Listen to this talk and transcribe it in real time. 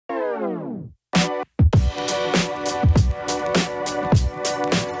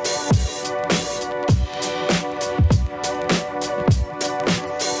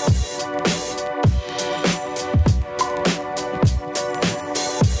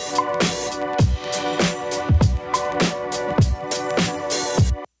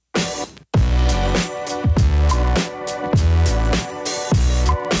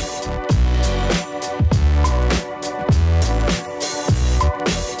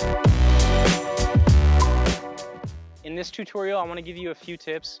this tutorial, I want to give you a few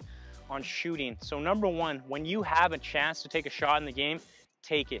tips on shooting. So number one, when you have a chance to take a shot in the game,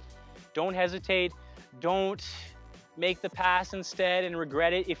 take it. Don't hesitate. Don't make the pass instead and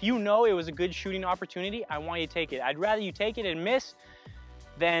regret it. If you know it was a good shooting opportunity, I want you to take it. I'd rather you take it and miss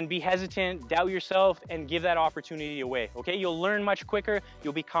than be hesitant, doubt yourself, and give that opportunity away, okay? You'll learn much quicker,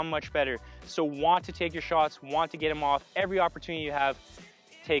 you'll become much better. So want to take your shots, want to get them off. Every opportunity you have,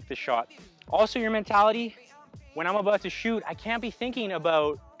 take the shot. Also, your mentality, when I'm about to shoot, I can't be thinking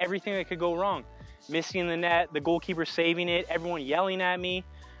about everything that could go wrong. Missing the net, the goalkeeper saving it, everyone yelling at me,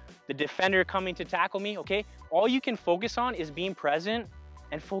 the defender coming to tackle me, okay? All you can focus on is being present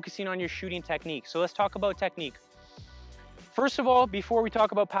and focusing on your shooting technique. So let's talk about technique. First of all, before we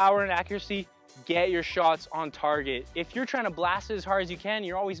talk about power and accuracy, get your shots on target. If you're trying to blast it as hard as you can,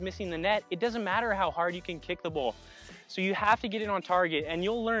 you're always missing the net, it doesn't matter how hard you can kick the ball. So you have to get it on target and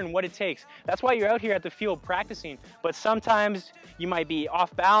you'll learn what it takes. That's why you're out here at the field practicing. But sometimes you might be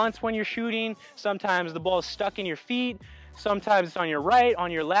off balance when you're shooting. Sometimes the ball is stuck in your feet. Sometimes it's on your right,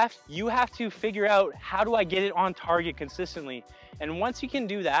 on your left. You have to figure out, how do I get it on target consistently? And once you can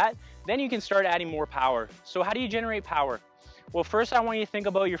do that, then you can start adding more power. So how do you generate power? Well, first I want you to think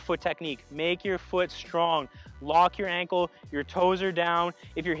about your foot technique. Make your foot strong. Lock your ankle, your toes are down.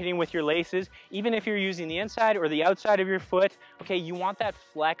 If you're hitting with your laces, even if you're using the inside or the outside of your foot, okay, you want that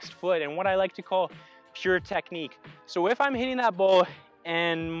flexed foot and what I like to call pure technique. So if I'm hitting that ball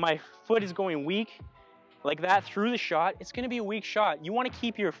and my foot is going weak, like that through the shot, it's gonna be a weak shot. You wanna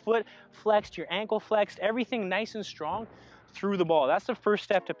keep your foot flexed, your ankle flexed, everything nice and strong through the ball. That's the first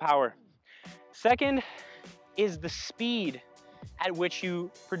step to power. Second is the speed at which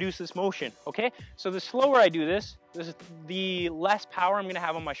you produce this motion, okay? So the slower I do this, the less power I'm gonna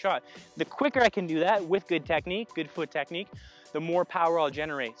have on my shot. The quicker I can do that with good technique, good foot technique, the more power I'll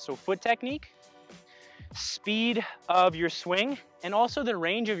generate. So foot technique, speed of your swing, and also the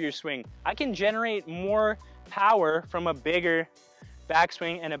range of your swing. I can generate more power from a bigger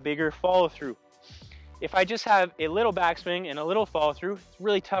backswing and a bigger follow through. If I just have a little backswing and a little follow through, it's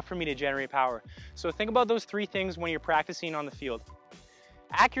really tough for me to generate power. So think about those three things when you're practicing on the field.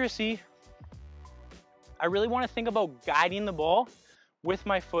 Accuracy, I really want to think about guiding the ball with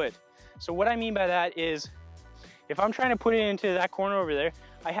my foot. So what I mean by that is, if I'm trying to put it into that corner over there,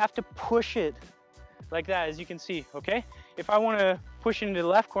 I have to push it like that, as you can see, okay? If I want to push it into the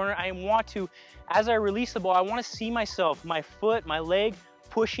left corner, I want to, as I release the ball, I want to see myself, my foot, my leg,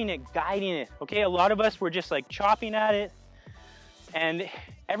 pushing it, guiding it, okay? A lot of us, we're just like chopping at it. And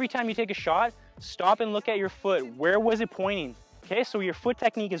every time you take a shot, stop and look at your foot. Where was it pointing? Okay, so your foot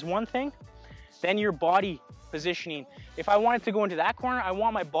technique is one thing, then your body positioning. If I want it to go into that corner, I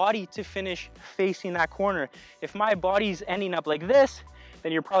want my body to finish facing that corner. If my body's ending up like this,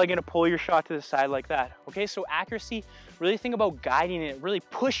 then you're probably gonna pull your shot to the side like that. Okay, so accuracy, really think about guiding it, really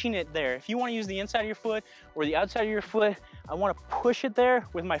pushing it there. If you wanna use the inside of your foot or the outside of your foot, I wanna push it there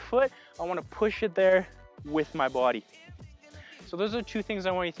with my foot, I wanna push it there with my body. So those are two things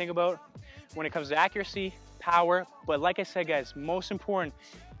I want you to think about when it comes to accuracy, power, but like I said, guys, most important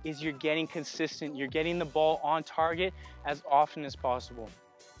is you're getting consistent, you're getting the ball on target as often as possible.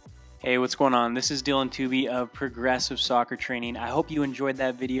 Hey, what's going on? This is Dylan Tooby of Progressive Soccer Training. I hope you enjoyed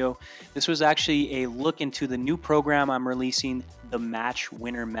that video. This was actually a look into the new program I'm releasing, the Match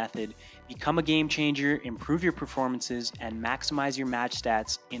Winner Method. Become a game changer, improve your performances, and maximize your match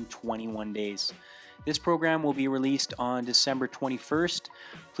stats in 21 days. This program will be released on December 21st.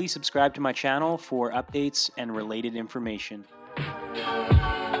 Please subscribe to my channel for updates and related information.